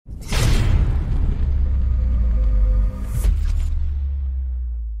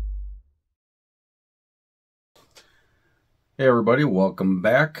Hey everybody, welcome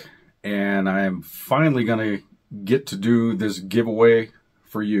back. And I am finally going to get to do this giveaway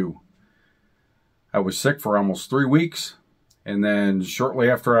for you. I was sick for almost 3 weeks, and then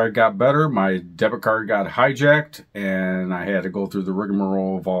shortly after I got better, my debit card got hijacked, and I had to go through the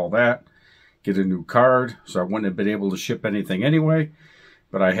rigmarole of all that, get a new card, so I wouldn't have been able to ship anything anyway.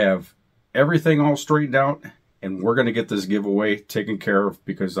 But I have everything all straightened out, and we're going to get this giveaway taken care of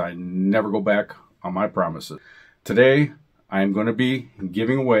because I never go back on my promises. Today, I'm going to be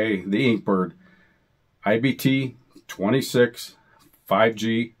giving away the Inkbird IBT 26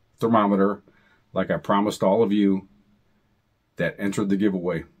 5G thermometer, like I promised all of you that entered the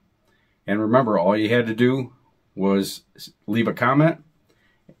giveaway. And remember, all you had to do was leave a comment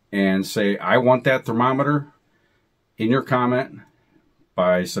and say, I want that thermometer in your comment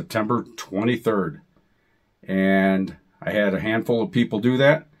by September 23rd. And I had a handful of people do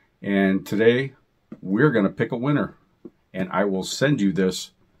that. And today, we're going to pick a winner. And I will send you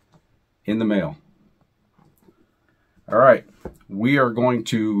this in the mail. All right, we are going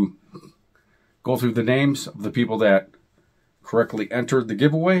to go through the names of the people that correctly entered the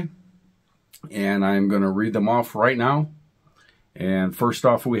giveaway, and I'm going to read them off right now. And first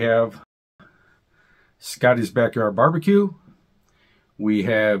off, we have Scotty's Backyard Barbecue. We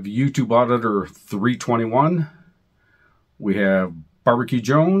have YouTube Auditor 321. We have Barbecue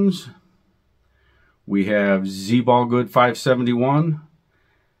Jones. We have Z-Ball-Good 571.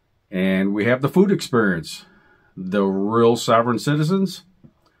 And we have the Food Experience, the Real Sovereign Citizens,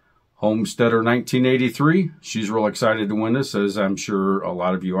 Homesteader 1983. She's real excited to win this, as I'm sure a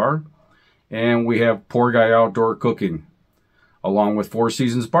lot of you are. And we have Poor Guy Outdoor Cooking, along with Four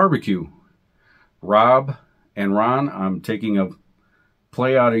Seasons Barbecue. Rob and Ron, I'm taking a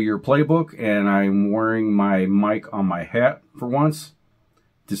play out of your playbook, and I'm wearing my mic on my hat for once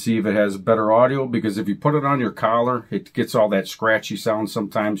to see if it has better audio, because if you put it on your collar, it gets all that scratchy sound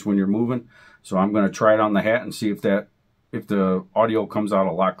sometimes when you're moving. So I'm going to try it on the hat and see if the audio comes out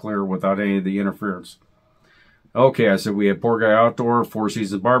a lot clearer without any of the interference. Okay, I said we have Poor Guy Outdoor, Four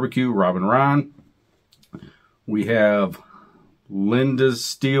Seasons Barbecue, Rob and Ron. We have Linda's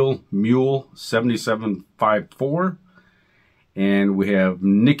Steel Mule 7754. And we have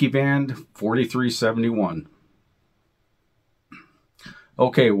Nikki Band 4371.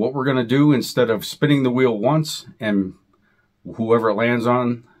 Okay, what we're going to do, instead of spinning the wheel once and whoever it lands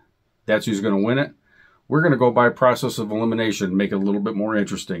on, that's who's going to win it, we're going to go by process of elimination, make it a little bit more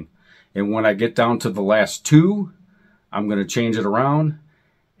interesting. And when I get down to the last two, I'm going to change it around.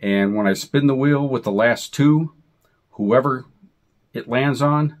 And when I spin the wheel with the last two, whoever it lands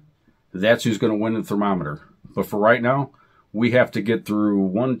on, that's who's going to win the thermometer. But for right now, we have to get through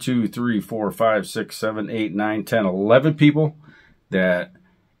 1, 2, 3, 4, 5, 6, 7, 8, 9, 10, 11 people that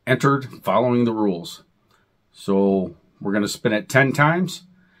entered following the rules. So we're going to spin it 10 times,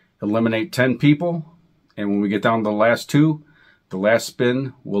 eliminate 10 people, and when we get down to the last two, the last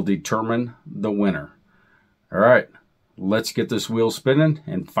spin will determine the winner. All right, let's get this wheel spinning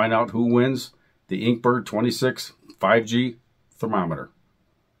and find out who wins the Inkbird 26 5G thermometer.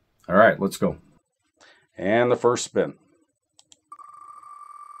 All right, let's go. And the first spin.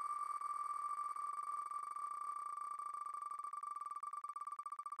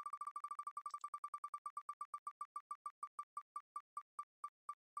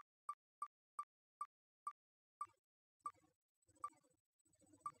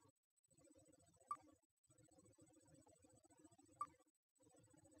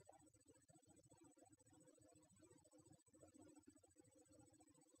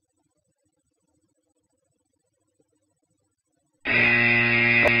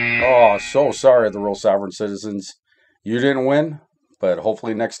 Oh, so sorry, the Real Sovereign Citizens. You didn't win, but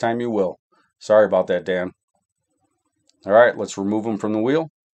hopefully next time you will. Sorry about that, Dan. All right, let's remove them from the wheel.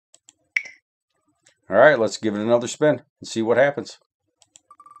 All right, let's give it another spin and see what happens.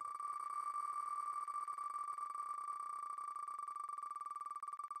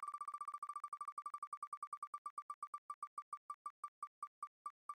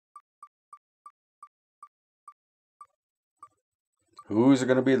 Who's it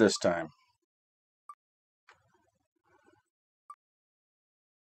going to be this time?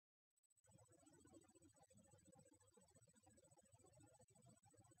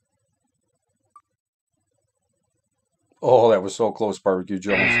 Oh, that was so close, Barbecue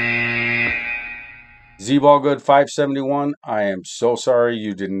Jones. Z-Ball-Good 571, I am so sorry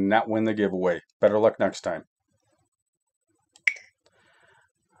you did not win the giveaway. Better luck next time.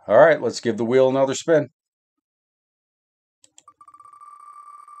 All right, let's give the wheel another spin.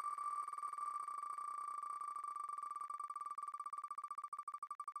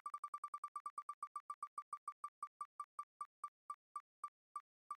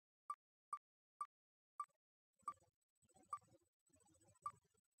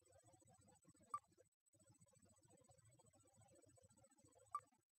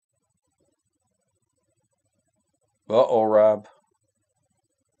 Uh-oh, Rob.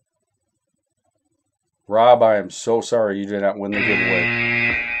 Rob, I am so sorry you did not win the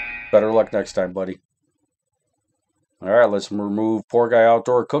giveaway. Better luck next time, buddy. All right, let's remove Poor Guy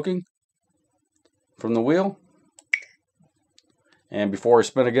Outdoor Cooking from the wheel. And before I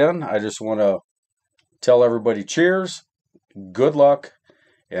spin again, I just want to tell everybody cheers, good luck,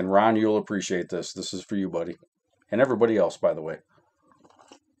 and Ron, you'll appreciate this. This is for you, buddy. And everybody else, by the way.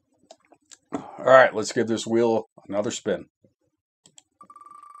 All right, let's give this wheel another spin.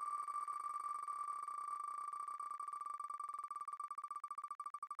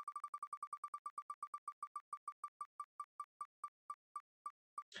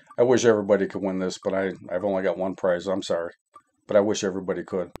 I wish everybody could win this, but I've only got one prize. I'm sorry. But I wish everybody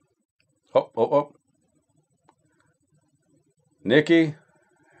could. Oh, oh, oh. Nikki,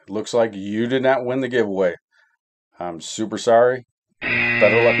 looks like you did not win the giveaway. I'm super sorry.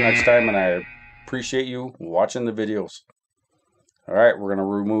 Better luck next time, and I appreciate you watching the videos. All right, we're going to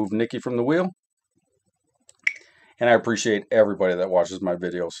remove Nikki from the wheel. And I appreciate everybody that watches my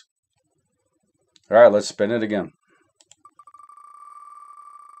videos. All right, let's spin it again.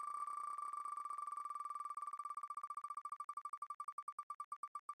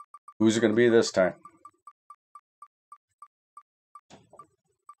 Who's it going to be this time?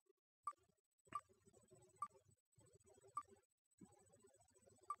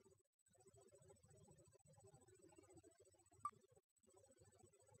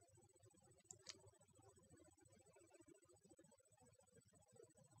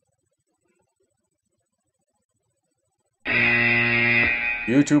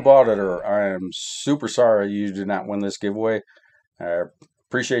 YouTube Auditor, I am super sorry you did not win this giveaway. I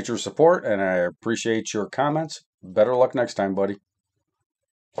appreciate your support and I appreciate your comments. Better luck next time, buddy.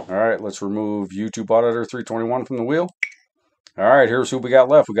 All right, let's remove YouTube Auditor 321 from the wheel. All right, here's who we got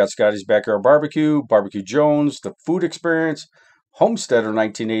left. We got Scotty's Backyard Barbecue, BBQ Jones, The Food Experience, Homesteader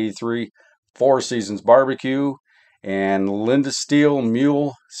 1983, Four Seasons Barbecue, and Linda Steele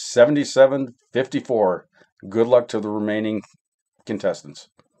Mule 7754. Good luck to the remaining contestants.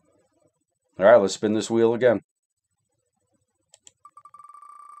 All right, let's spin this wheel again.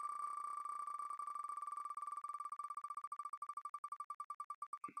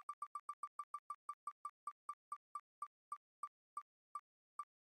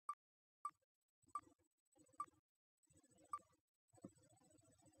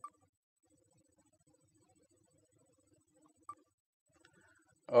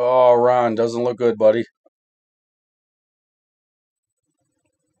 Oh, Ron, doesn't look good, buddy.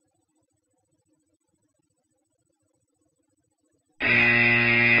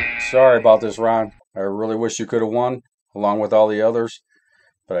 Sorry about this, Ron. I really wish you could have won along with all the others,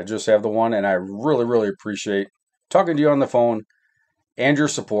 but I just have the one, and I really, really appreciate talking to you on the phone and your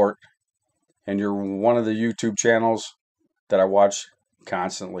support. And you're one of the YouTube channels that I watch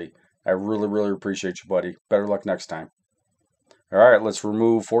constantly. I really, really appreciate you, buddy. Better luck next time. All right, let's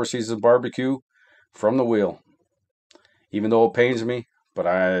remove Four Seasons Barbecue from the wheel. Even though it pains me, but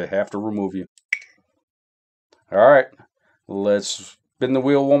I have to remove you. All right, let's spin the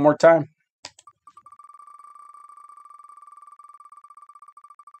wheel one more time.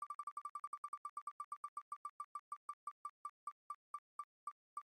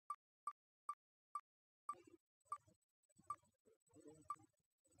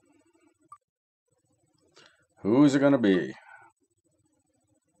 Who's it going to be?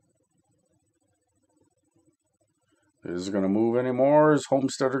 Is it going to move anymore? Is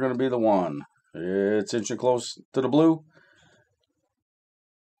Homesteader going to be the one? It's inching close to the blue.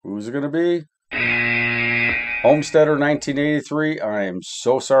 Who's it going to be? Homesteader 1983. I am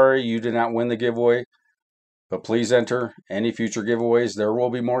so sorry you did not win the giveaway, but please enter any future giveaways. There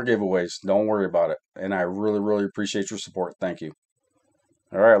will be more giveaways. Don't worry about it. And I really, really appreciate your support. Thank you.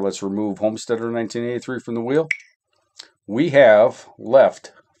 All right, let's remove Homesteader 1983 from the wheel. We have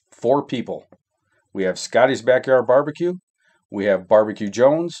left 4 people. We have Scotty's Backyard Barbecue. We have BBQ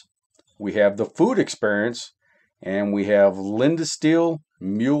Jones. We have The Food Experience. And we have Linda Steele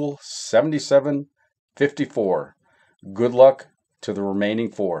Mule 7754. Good luck to the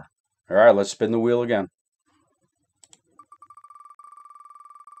remaining 4. All right, let's spin the wheel again.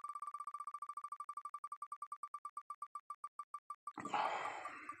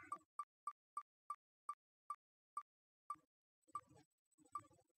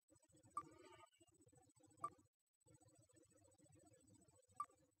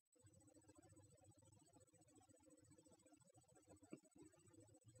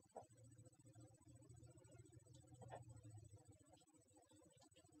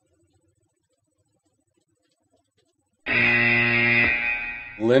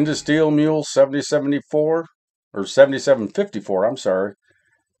 Linda Steele Mule 7074. or 7754, I'm sorry.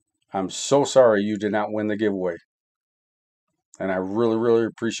 I'm so sorry you did not win the giveaway. And I really, really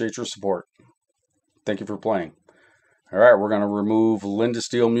appreciate your support. Thank you for playing. All right, we're going to remove Linda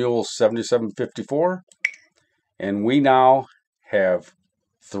Steel Mule 7754. And we now have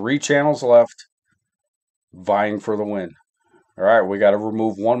 3 channels left vying for the win. All right, we got to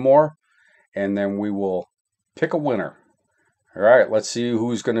remove one more, and then we will pick a winner. All right, let's see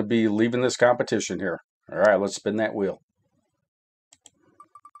who's going to be leaving this competition here. All right, let's spin that wheel.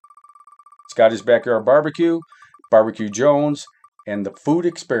 Scotty's Backyard Barbecue, Barbecue Jones, and The Food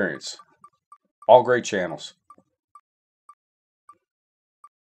Experience. All great channels.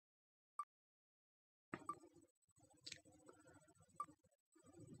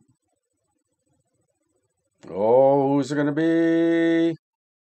 Oh, who's it going to be?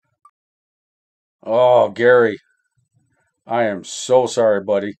 Oh, Gary. I am so sorry,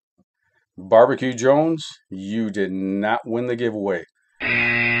 buddy. Barbecue Jones, you did not win the giveaway.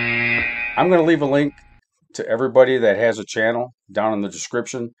 I'm going to leave a link to everybody that has a channel down in the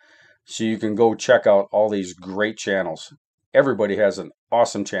description so you can go check out all these great channels. Everybody has an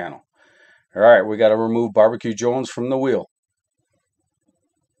awesome channel. All right, we got to remove Barbecue Jones from the wheel.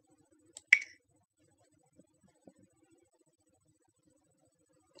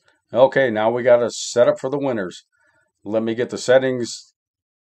 Okay, now we got to set up for the winners. Let me get the settings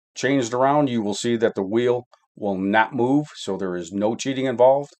changed around. You will see that the wheel will not move, so there is no cheating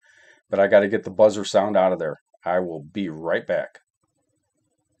involved. But I got to get the buzzer sound out of there. I will be right back.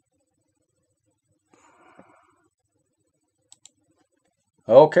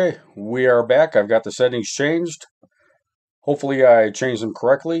 Okay, we are back. I've got the settings changed. Hopefully I changed them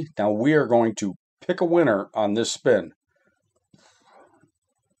correctly. Now we are going to pick a winner on this spin.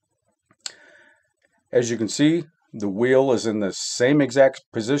 As you can see, the wheel is in the same exact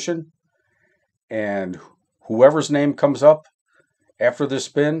position, and whoever's name comes up after this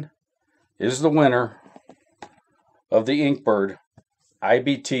spin is the winner of the Inkbird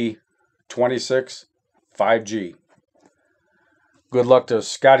IBT 26 5G. Good luck to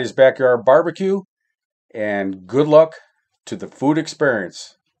Scotty's Backyard Barbecue, and good luck to The Food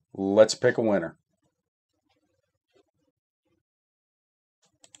Experience. Let's pick a winner.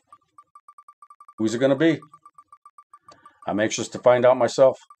 Who's it going to be? I'm anxious to find out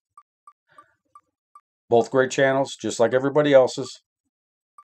myself. Both great channels, just like everybody else's.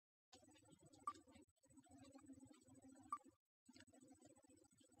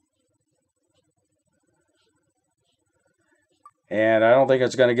 And I don't think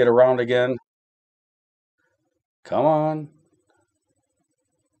it's going to get around again. Come on.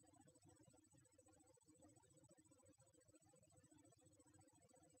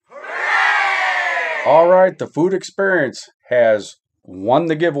 All right, The Food Experience has won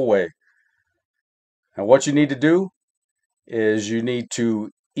the giveaway. And what you need to do is you need to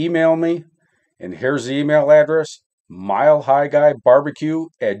email me, and here's the email address,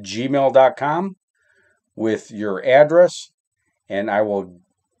 milehighguybarbecue@gmail.com, with your address, and I will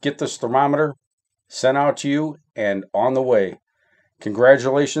get this thermometer sent out to you and on the way.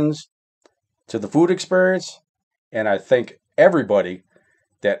 Congratulations to The Food Experience, and I thank everybody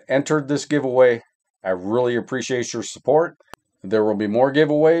that entered this giveaway. I really appreciate your support. There will be more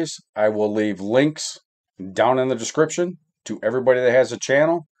giveaways. I will leave links down in the description to everybody that has a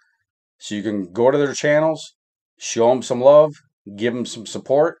channel, so you can go to their channels, show them some love, give them some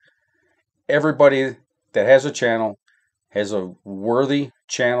support. Everybody that has a channel has a worthy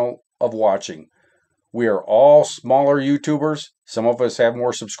channel of watching. We are all smaller YouTubers. Some of us have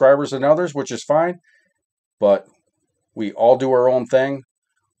more subscribers than others, which is fine, but we all do our own thing.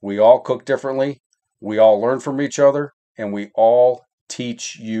 We all cook differently. We all learn from each other, and we all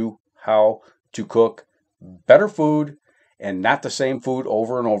teach you how to cook better food and not the same food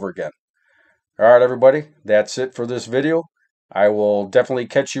over and over again. All right, everybody, that's it for this video. I will definitely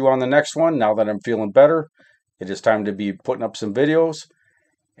catch you on the next one. Now that I'm feeling better, it is time to be putting up some videos,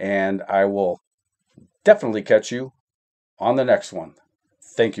 and I will definitely catch you on the next one.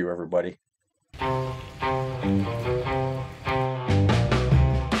 Thank you, everybody.